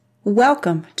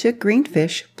Welcome to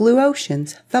Greenfish Blue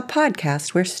Oceans, the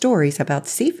podcast where stories about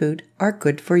seafood are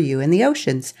good for you in the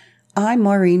oceans. I'm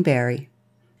Maureen Berry.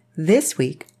 This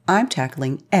week, I'm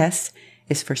tackling S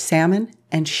is for salmon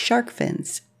and shark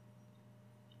fins.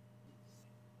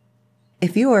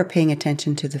 If you are paying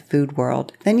attention to the food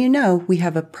world, then you know we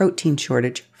have a protein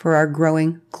shortage for our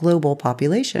growing global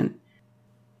population.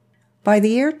 By the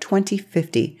year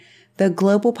 2050, the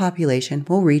global population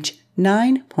will reach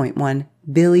 9.1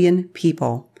 billion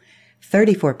people,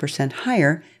 34%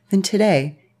 higher than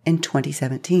today in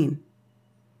 2017.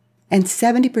 And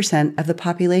 70% of the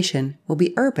population will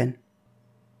be urban.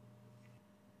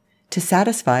 To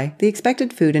satisfy the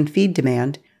expected food and feed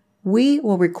demand, we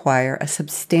will require a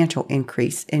substantial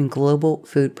increase in global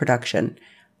food production,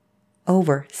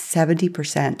 over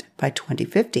 70% by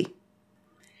 2050.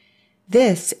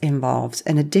 This involves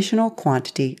an additional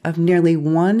quantity of nearly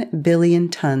 1 billion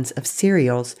tons of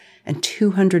cereals and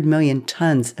 200 million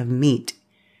tons of meat,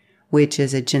 which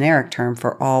is a generic term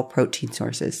for all protein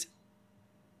sources.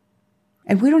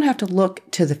 And we don't have to look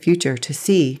to the future to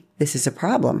see this is a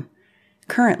problem.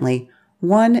 Currently,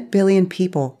 1 billion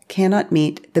people cannot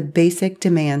meet the basic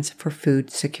demands for food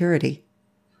security.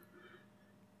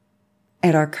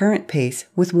 At our current pace,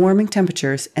 with warming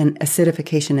temperatures and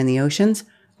acidification in the oceans,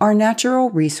 our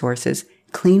natural resources,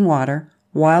 clean water,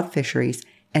 wild fisheries,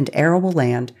 and arable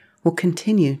land will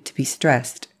continue to be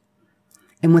stressed.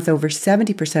 And with over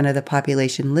 70% of the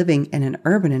population living in an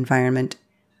urban environment,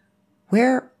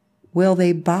 where will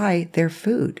they buy their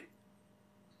food?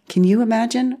 Can you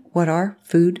imagine what our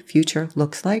food future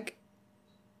looks like?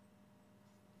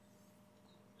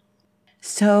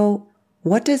 So,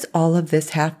 what does all of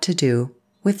this have to do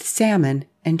with salmon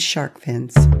and shark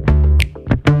fins?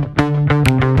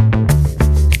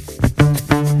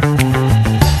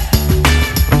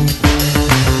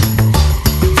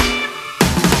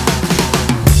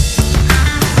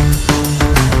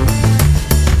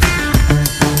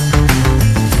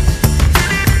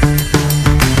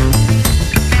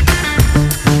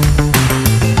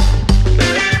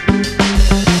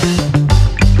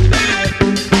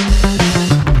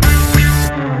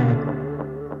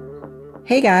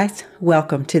 Hey guys,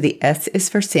 welcome to the S is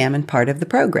for Salmon part of the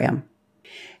program.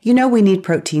 You know we need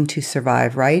protein to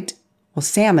survive, right? Well,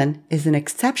 salmon is an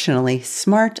exceptionally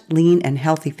smart, lean, and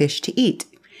healthy fish to eat.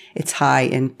 It's high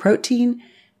in protein,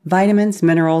 vitamins,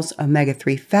 minerals,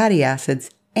 omega-3 fatty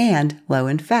acids, and low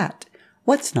in fat.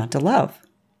 What's not to love?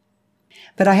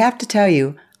 But I have to tell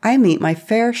you, I meet my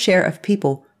fair share of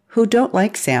people who don't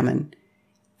like salmon.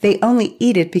 They only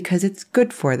eat it because it's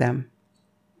good for them.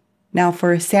 Now,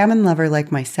 for a salmon lover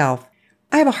like myself,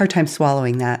 I have a hard time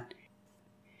swallowing that.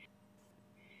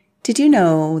 Did you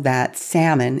know that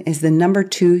salmon is the number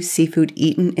 2 seafood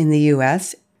eaten in the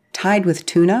U.S., tied with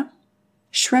tuna?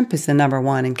 Shrimp is the number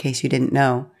 1, in case you didn't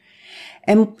know.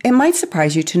 And it might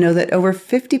surprise you to know that over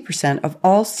 50% of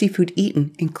all seafood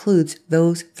eaten includes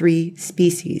those 3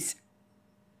 species.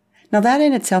 Now, that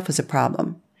in itself is a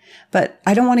problem, but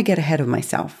I don't want to get ahead of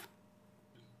myself.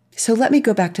 So let me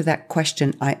go back to that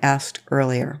question I asked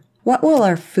earlier. What will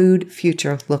our food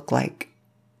future look like?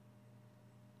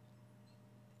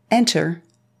 Enter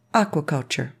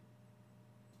aquaculture.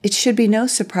 It should be no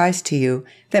surprise to you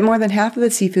that more than half of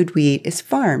the seafood we eat is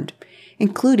farmed,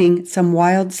 including some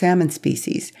wild salmon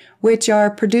species, which are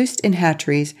produced in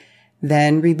hatcheries,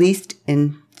 then released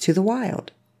into the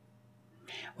wild.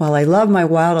 While I love my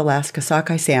wild Alaska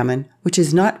sockeye salmon, which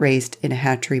is not raised in a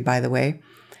hatchery, by the way,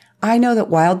 I know that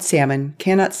wild salmon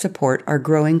cannot support our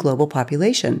growing global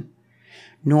population,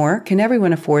 nor can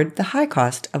everyone afford the high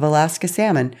cost of Alaska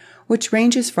salmon, which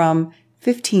ranges from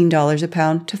 $15 a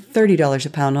pound to $30 a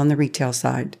pound on the retail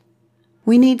side.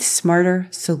 We need smarter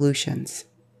solutions.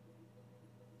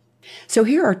 So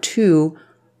here are 2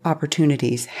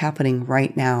 opportunities happening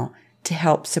right now to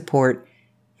help support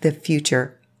the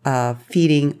future of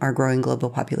feeding our growing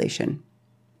global population.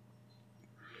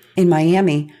 In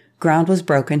Miami, ground was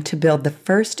broken to build the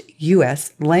first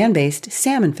U.S. land-based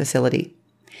salmon facility.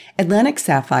 Atlantic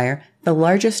Sapphire, the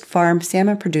largest farm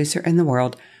salmon producer in the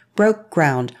world, broke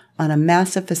ground on a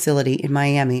massive facility in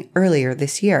Miami earlier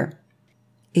this year.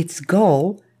 Its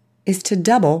goal is to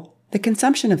double the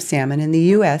consumption of salmon in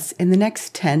the U.S. in the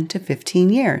next 10 to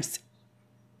 15 years.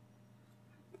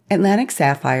 Atlantic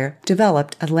Sapphire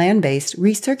developed a land-based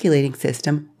recirculating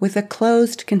system with a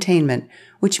closed containment,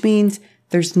 which means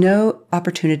there's no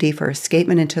opportunity for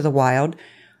escapement into the wild,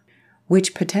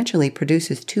 which potentially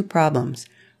produces 2 problems,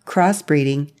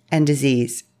 crossbreeding and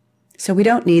disease. So we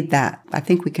don't need that. I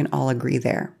think we can all agree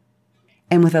there.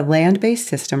 And with a land-based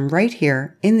system right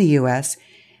here in the U.S.,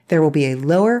 there will be a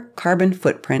lower carbon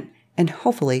footprint and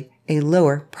hopefully a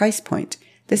lower price point.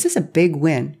 This is a big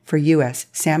win for U.S.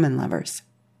 salmon lovers.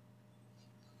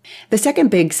 The second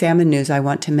big salmon news I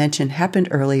want to mention happened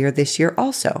earlier this year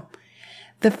also.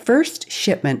 The first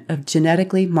shipment of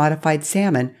genetically modified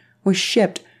salmon was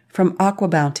shipped from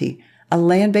AquaBounty, a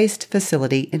land-based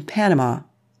facility in Panama,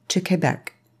 to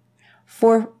Quebec.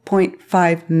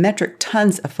 4.5 metric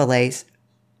tons of fillets,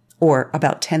 or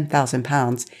about 10,000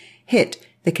 pounds, hit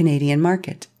the Canadian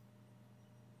market.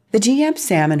 The GM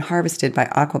salmon harvested by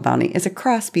AquaBounty is a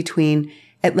cross between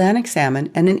Atlantic salmon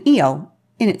and an eel,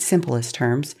 in its simplest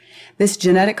terms. This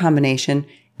genetic combination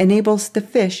enables the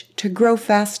fish to grow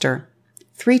faster,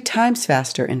 3 times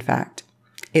faster, in fact.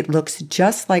 It looks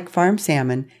just like farm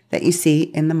salmon that you see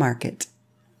in the market.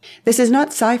 This is not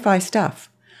sci-fi stuff.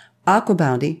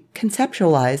 AquaBounty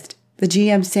conceptualized the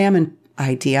GM salmon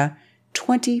idea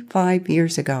 25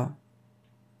 years ago.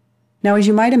 Now, as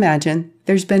you might imagine,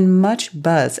 there's been much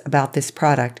buzz about this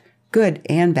product, good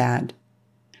and bad.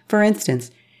 For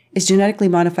instance, is genetically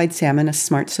modified salmon a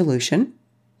smart solution?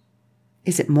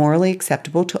 Is it morally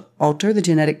acceptable to alter the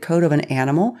genetic code of an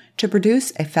animal to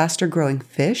produce a faster-growing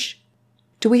fish?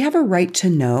 Do we have a right to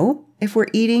know if we're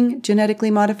eating genetically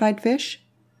modified fish?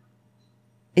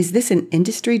 Is this an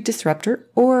industry disruptor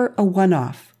or a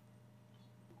one-off?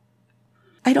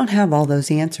 I don't have all those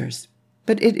answers,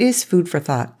 but it is food for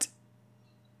thought.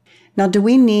 Now, do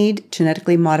we need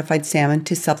genetically modified salmon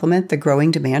to supplement the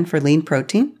growing demand for lean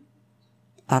protein?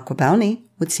 AquaBounty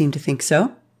would seem to think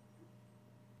so.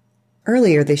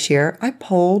 Earlier this year, I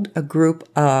polled a group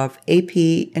of AP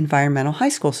Environmental High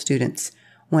School students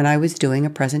when I was doing a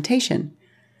presentation.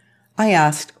 I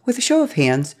asked, with a show of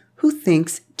hands, who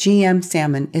thinks GM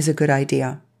salmon is a good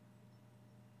idea?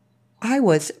 I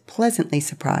was pleasantly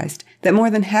surprised that more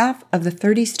than half of the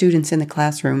 30 students in the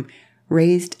classroom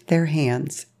raised their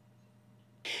hands.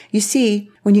 You see,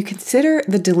 when you consider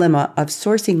the dilemma of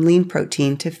sourcing lean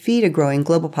protein to feed a growing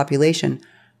global population,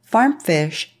 farm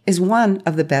fish is one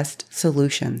of the best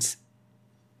solutions.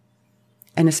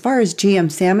 And as far as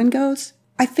GM salmon goes,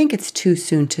 I think it's too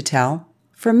soon to tell.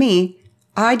 For me,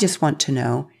 I just want to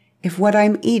know if what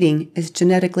I'm eating is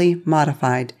genetically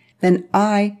modified, then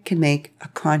I can make a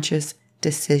conscious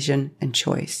decision and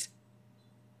choice.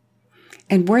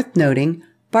 And worth noting,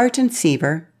 Barton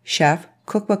Seaver, chef,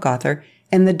 cookbook author,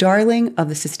 and the darling of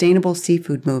the sustainable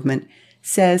seafood movement,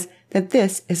 says that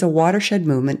this is a watershed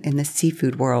movement in the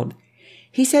seafood world.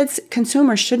 He says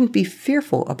consumers shouldn't be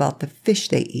fearful about the fish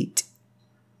they eat.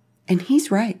 And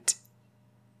he's right.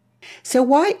 So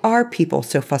why are people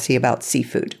so fussy about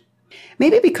seafood?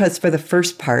 Maybe because for the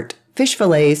first part, fish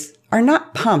fillets are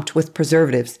not pumped with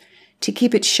preservatives to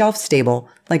keep it shelf stable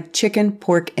like chicken,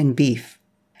 pork, and beef.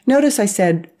 Notice I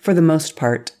said for the most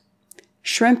part.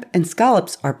 Shrimp and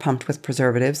scallops are pumped with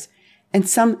preservatives, and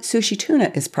some sushi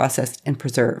tuna is processed and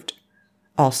preserved.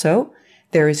 Also,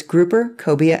 there is grouper,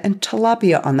 cobia, and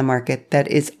tilapia on the market that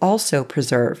is also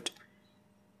preserved.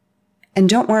 And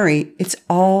don't worry, it's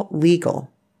all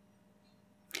legal.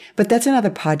 But that's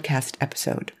another podcast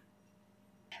episode.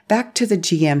 Back to the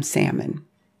GM salmon.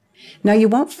 Now, you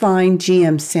won't find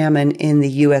GM salmon in the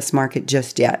U.S. market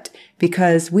just yet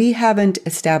because we haven't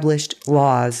established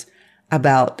laws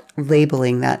about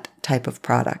labeling that type of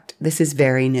product. This is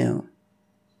very new.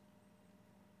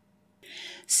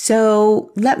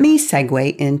 So let me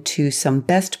segue into some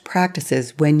best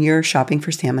practices when you're shopping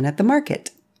for salmon at the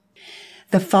market.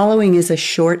 The following is a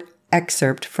short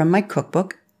excerpt from my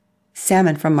cookbook,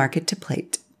 Salmon from Market to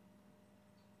Plate.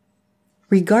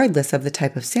 Regardless of the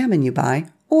type of salmon you buy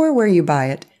or where you buy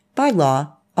it, by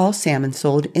law, all salmon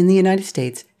sold in the United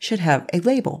States should have a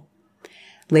label.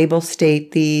 Labels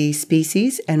state the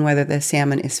species and whether the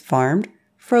salmon is farmed,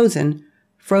 frozen,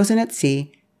 frozen at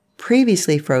sea,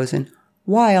 previously frozen,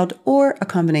 wild, or a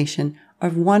combination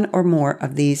of one or more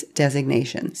of these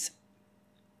designations.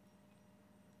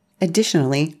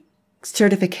 Additionally,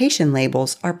 certification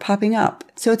labels are popping up,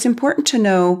 so it's important to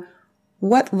know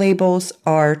what labels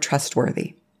are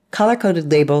trustworthy.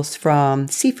 Color-coded labels from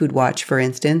Seafood Watch, for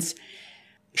instance,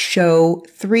 show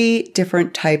 3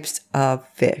 different types of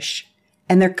fish,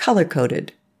 and they're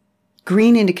color-coded.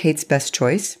 Green indicates best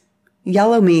choice,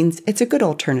 yellow means it's a good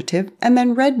alternative, and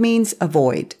then red means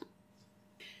avoid.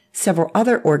 Several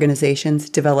other organizations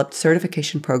developed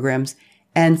certification programs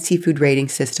and seafood rating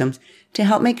systems to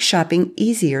help make shopping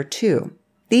easier too.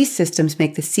 These systems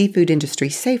make the seafood industry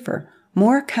safer,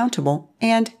 more accountable,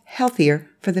 and healthier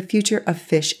for the future of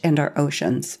fish and our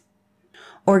oceans.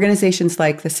 Organizations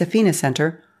like the Safina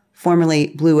Center, formerly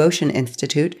Blue Ocean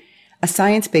Institute, a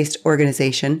science-based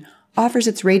organization, offers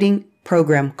its rating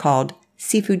program called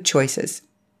Seafood Choices.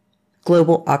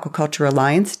 Global Aquaculture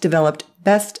Alliance developed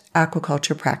best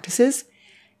aquaculture practices,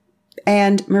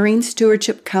 and Marine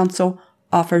Stewardship Council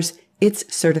offers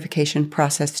its certification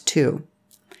process too.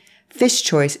 Fish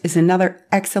Choice is another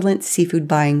excellent seafood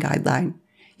buying guideline.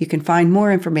 You can find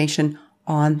more information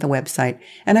on the website,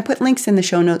 and I put links in the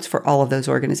show notes for all of those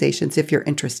organizations if you're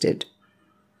interested.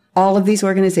 All of these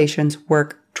organizations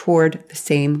work toward the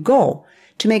same goal,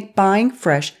 to make buying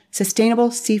fresh,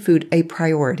 sustainable seafood a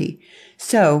priority,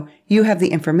 so you have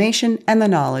the information and the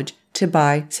knowledge to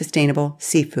buy sustainable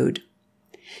seafood.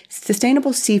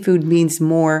 Sustainable seafood means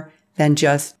more than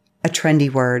just a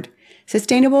trendy word.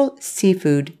 Sustainable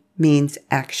seafood means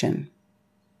action.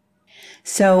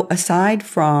 So aside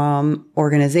from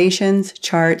organizations,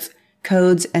 charts,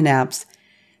 codes, and apps,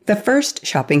 the first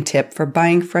shopping tip for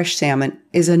buying fresh salmon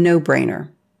is a no-brainer.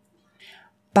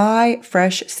 Buy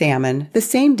fresh salmon the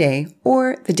same day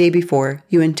or the day before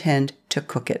you intend to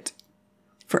cook it.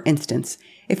 For instance,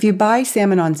 if you buy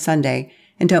salmon on Sunday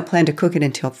and don't plan to cook it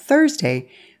until Thursday,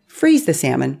 freeze the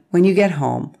salmon when you get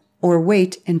home or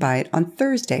wait and buy it on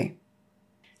Thursday.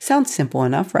 Sounds simple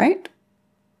enough, right?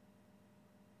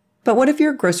 But what if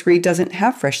your grocery doesn't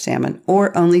have fresh salmon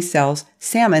or only sells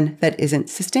salmon that isn't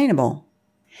sustainable?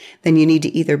 Then you need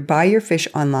to either buy your fish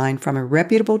online from a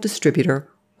reputable distributor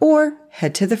or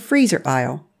head to the freezer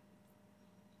aisle.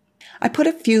 I put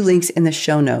a few links in the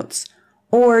show notes,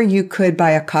 or you could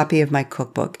buy a copy of my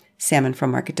cookbook, Salmon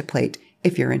from Market to Plate,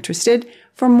 if you're interested,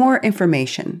 for more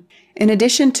information. In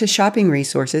addition to shopping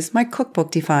resources, my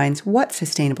cookbook defines what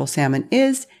sustainable salmon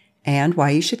is and why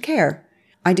you should care.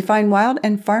 I define wild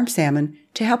and farm salmon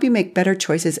to help you make better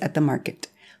choices at the market.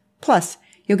 Plus,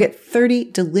 you'll get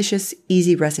 30 delicious,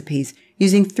 easy recipes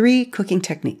using 3 cooking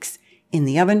techniques: in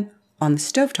the oven, on the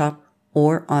stovetop,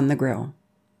 or on the grill.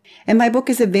 And my book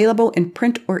is available in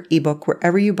print or ebook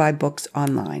wherever you buy books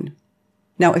online.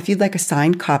 Now, if you'd like a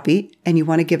signed copy and you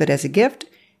want to give it as a gift,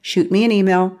 shoot me an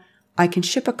email. I can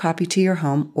ship a copy to your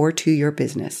home or to your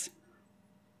business.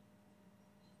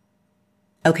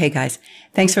 Okay, guys,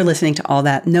 thanks for listening to all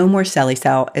that. No more Sally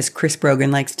Sal, as Chris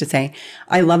Brogan likes to say.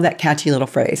 I love that catchy little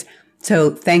phrase.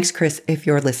 So thanks, Chris, if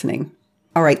you're listening.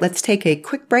 All right, let's take a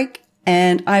quick break,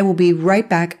 and I will be right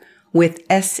back with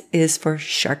S is for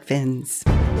shark fins.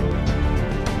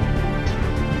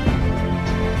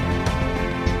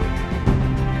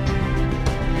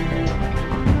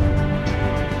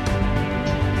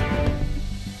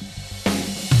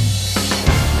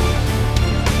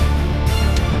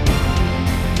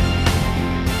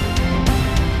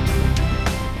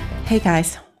 Hey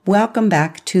guys, welcome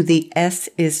back to the S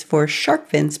is for shark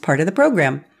fins part of the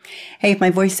program. Hey, if my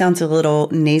voice sounds a little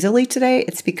nasally today,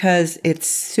 it's because it's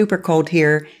super cold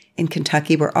here in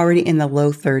Kentucky. We're already in the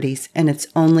low 30s and it's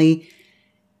only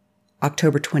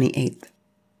October 28th.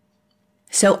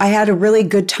 So I had a really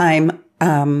good time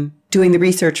doing the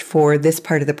research for this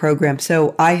part of the program.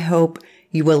 So I hope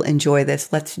you will enjoy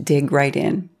this. Let's dig right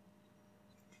in.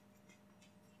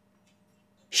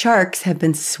 Sharks have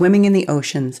been swimming in the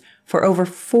oceans for over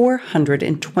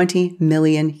 420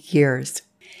 million years.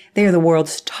 They are the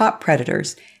world's top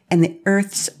predators and the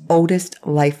Earth's oldest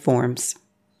life forms.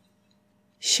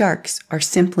 Sharks are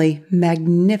simply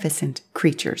magnificent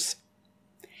creatures.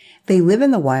 They live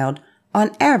in the wild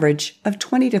on average of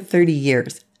 20 to 30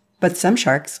 years, but some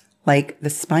sharks, like the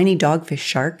spiny dogfish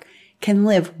shark, can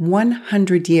live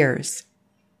 100 years.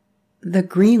 The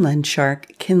Greenland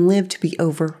shark can live to be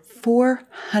over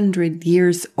 400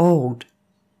 years old,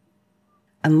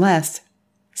 unless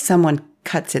someone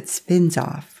cuts its fins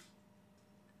off.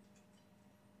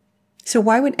 So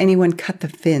why would anyone cut the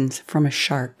fins from a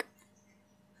shark?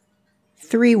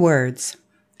 3 words: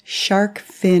 shark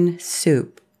fin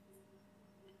soup.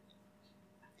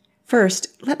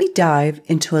 First, let me dive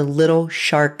into a little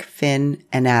shark fin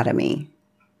anatomy.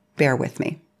 Bear with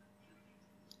me.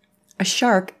 A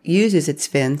shark uses its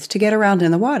fins to get around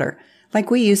in the water, like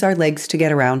we use our legs to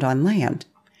get around on land.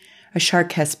 A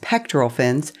shark has pectoral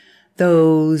fins,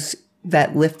 those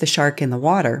that lift the shark in the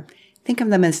water. Think of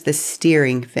them as the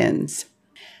steering fins.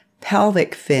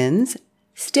 Pelvic fins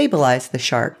stabilize the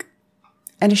shark.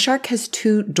 And a shark has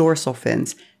 2 dorsal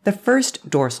fins. The first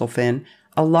dorsal fin,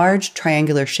 a large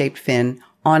triangular-shaped fin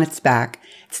on its back.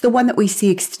 It's the one that we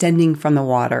see extending from the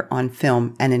water on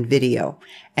film and in video.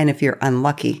 And if you're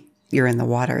unlucky, you're in the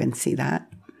water and see that.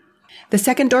 The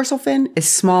second dorsal fin is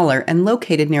smaller and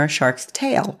located near a shark's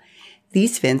tail.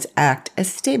 These fins act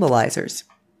as stabilizers.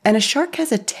 And a shark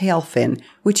has a tail fin,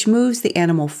 which moves the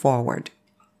animal forward.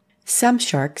 Some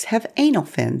sharks have anal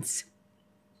fins.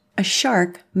 A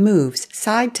shark moves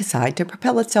side to side to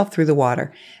propel itself through the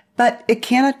water, but it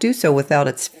cannot do so without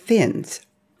its fins.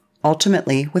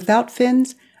 Ultimately, without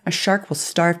fins, a shark will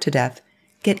starve to death,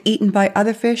 get eaten by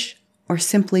other fish, or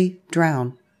simply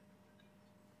drown.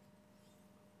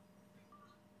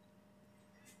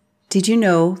 Did you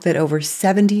know that over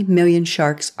 70 million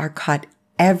sharks are caught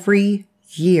every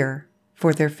year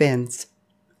for their fins?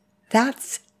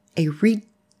 That's a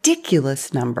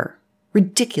ridiculous number.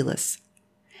 Ridiculous.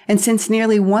 And since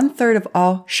nearly 1/3 of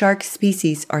all shark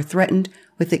species are threatened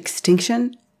with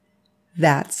extinction,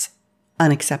 that's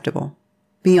unacceptable.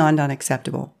 Beyond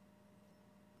unacceptable.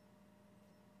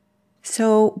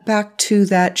 So back to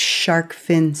that shark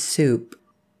fin soup.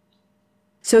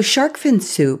 So shark fin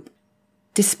soup,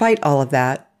 despite all of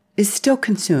that, is still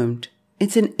consumed.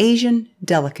 It's an Asian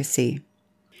delicacy.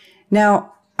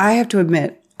 Now, I have to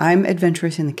admit, I'm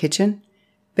adventurous in the kitchen,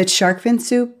 but shark fin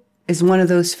soup is one of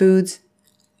those foods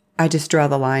I just draw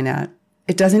the line at.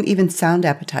 It doesn't even sound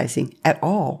appetizing at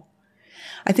all.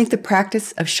 I think the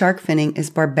practice of shark finning is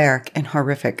barbaric and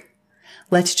horrific.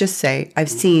 Let's just say I've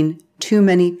seen too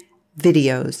many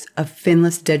videos of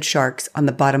finless dead sharks on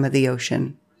the bottom of the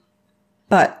ocean.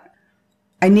 But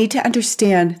I need to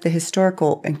understand the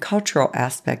historical and cultural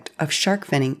aspect of shark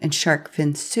finning and shark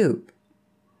fin soup.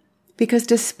 Because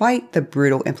despite the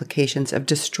brutal implications of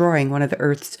destroying one of the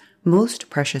Earth's most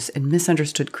precious and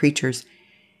misunderstood creatures,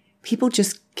 people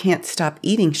just can't stop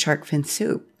eating shark fin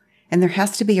soup, and there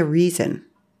has to be a reason.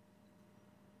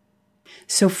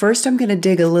 So first I'm going to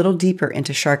dig a little deeper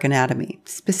into shark anatomy,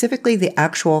 specifically the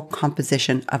actual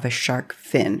composition of a shark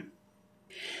fin.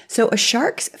 So a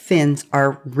shark's fins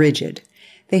are rigid.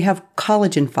 They have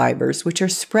collagen fibers, which are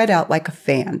spread out like a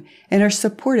fan and are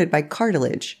supported by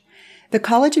cartilage. The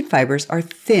collagen fibers are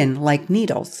thin like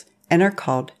needles and are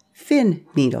called fin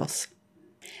needles.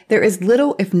 There is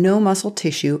little if no muscle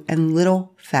tissue and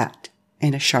little fat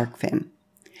in a shark fin.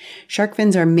 Shark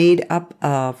fins are made up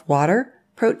of water,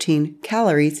 protein,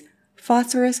 calories,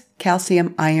 phosphorus,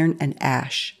 calcium, iron, and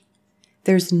ash.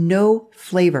 There's no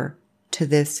flavor to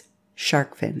this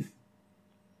shark fin.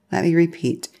 Let me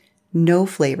repeat, no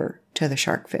flavor to the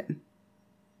shark fin.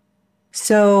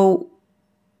 So,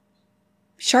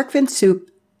 shark fin soup,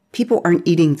 people aren't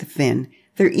eating the fin.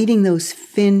 They're eating those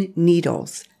fin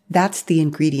needles. That's the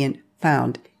ingredient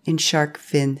found in shark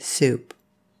fin soup.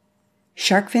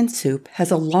 Shark fin soup has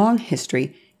a long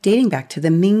history dating back to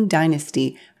the Ming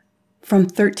Dynasty from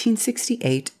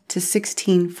 1368 to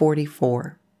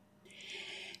 1644.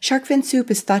 Shark fin soup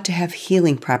is thought to have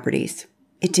healing properties.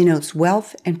 It denotes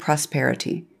wealth and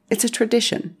prosperity. It's a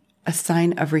tradition, a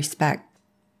sign of respect.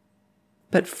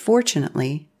 But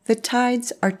fortunately, the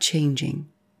tides are changing.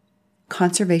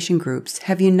 Conservation groups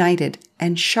have united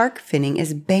and shark finning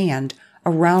is banned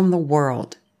around the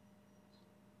world.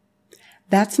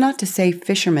 That's not to say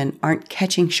fishermen aren't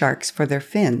catching sharks for their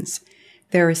fins.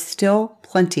 There is still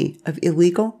plenty of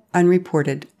illegal,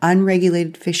 unreported,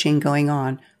 unregulated fishing going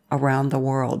on around the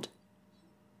world.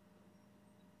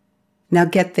 Now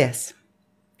get this.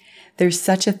 There's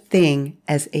such a thing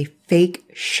as a fake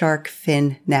shark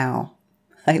fin now.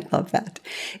 I love that.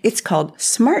 It's called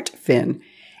Smart Fin.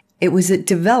 It was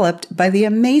developed by the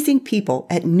amazing people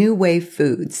at New Wave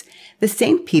Foods, the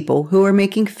same people who are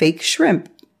making fake shrimp.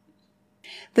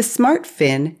 The Smart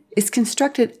Fin is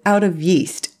constructed out of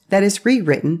yeast that is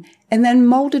rewritten and then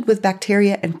molded with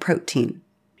bacteria and protein.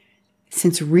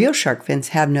 Since real shark fins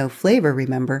have no flavor,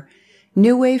 remember,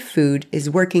 New Wave Food is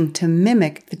working to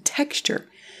mimic the texture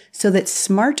so that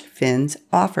Smart Fins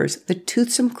offers the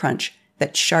toothsome crunch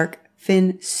that shark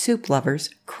fin soup lovers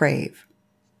crave.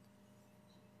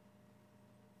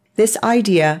 This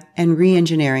idea and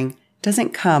re-engineering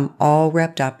doesn't come all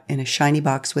wrapped up in a shiny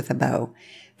box with a bow.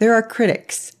 There are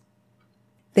critics.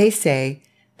 They say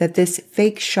that this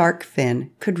fake shark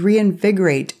fin could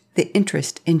reinvigorate the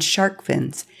interest in shark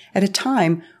fins at a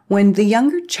time when the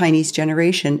younger Chinese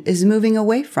generation is moving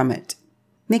away from it,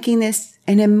 making this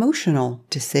an emotional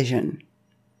decision.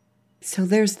 So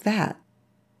there's that.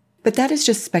 But that is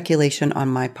just speculation on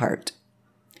my part.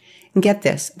 And get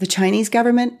this, the Chinese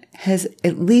government has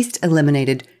at least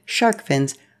eliminated shark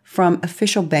fins from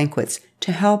official banquets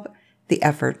to help the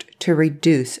effort to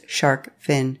reduce shark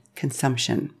fin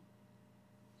consumption.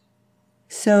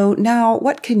 So now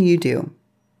what can you do?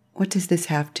 What does this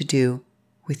have to do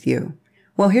with you?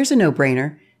 Well, here's a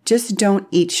no-brainer. Just don't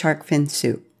eat shark fin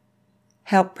soup.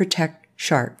 Help protect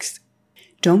sharks.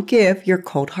 Don't give your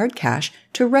cold hard cash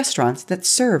to restaurants that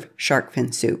serve shark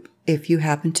fin soup if you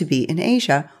happen to be in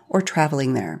Asia or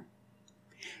traveling there.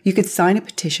 You could sign a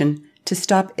petition to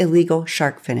stop illegal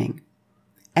shark finning.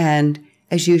 And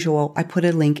as usual, I put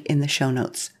a link in the show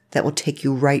notes that will take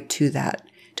you right to that,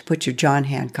 to put your John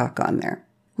Hancock on there.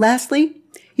 Lastly,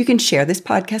 You can share this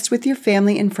podcast with your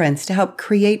family and friends to help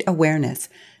create awareness.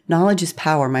 Knowledge is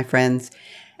power, my friends.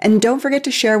 And don't forget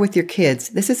to share with your kids.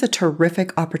 This is a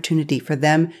terrific opportunity for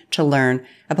them to learn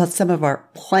about some of our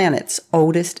planet's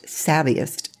oldest,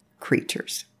 savviest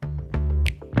creatures.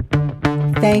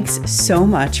 Thanks so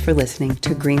much for listening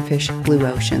to Greenfish Blue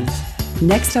Oceans.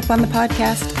 Next up on the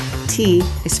podcast, T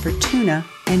is for tuna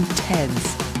and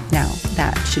TEDs. Now,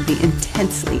 that should be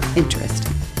intensely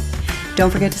interesting.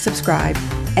 Don't forget to subscribe.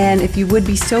 And if you would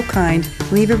be so kind,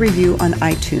 leave a review on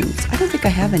iTunes. I don't think I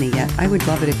have any yet. I would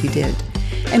love it if you did.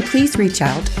 And please reach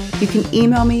out. You can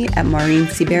email me at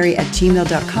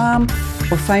maureencberry@gmail.com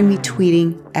or find me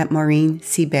tweeting at Maureen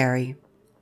C. Berry.